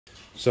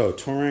So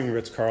touring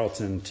Ritz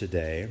Carlton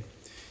today,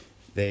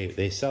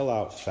 they sell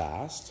out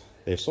fast.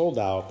 They've sold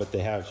out, but they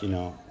have, you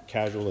know,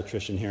 casual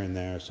attrition here and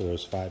there. So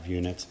there's 5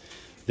 units.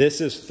 This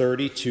is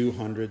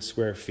 3,200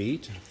 square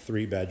feet,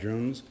 3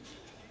 bedrooms.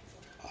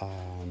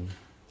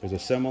 There's a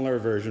similar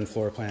version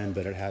floor plan,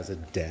 but it has a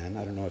den.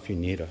 I don't know if you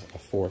need a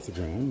 4th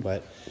room,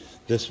 but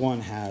this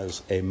one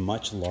has a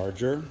much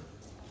larger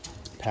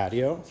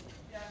patio.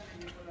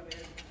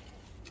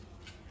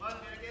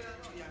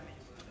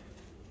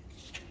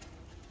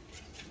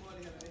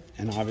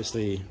 And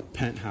obviously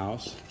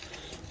penthouse.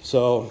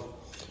 So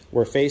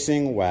we're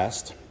facing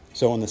west.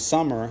 So in the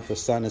summer, the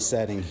sun is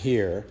setting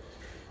here.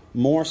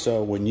 More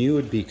so when you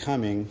would be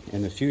coming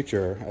in the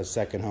future as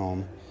second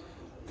home,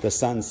 the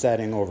sun's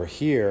setting over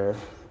here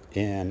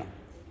in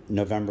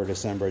November,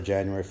 December,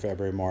 January,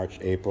 February, March,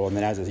 April. And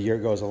then as the year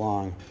goes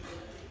along,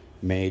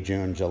 May,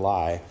 June,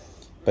 July.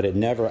 But it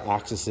never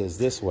accesses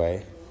this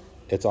way.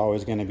 It's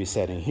always going to be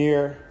setting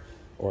here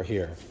or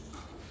here.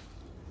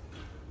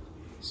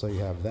 So you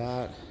have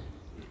that.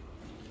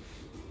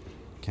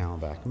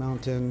 Camelback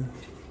Mountain.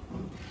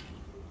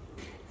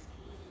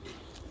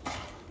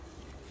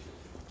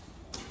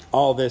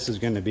 All this is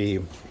going to be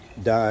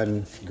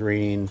done,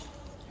 green,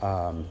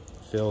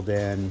 filled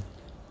in,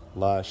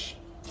 lush.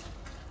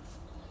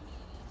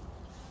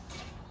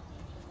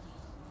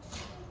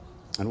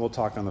 And we'll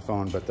talk on the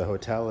phone, but the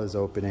hotel is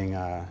opening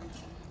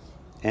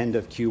end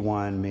of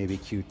Q1, maybe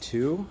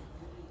Q2.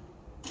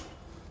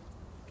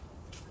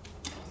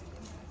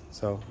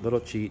 So little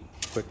cheat,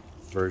 quick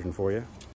version for you.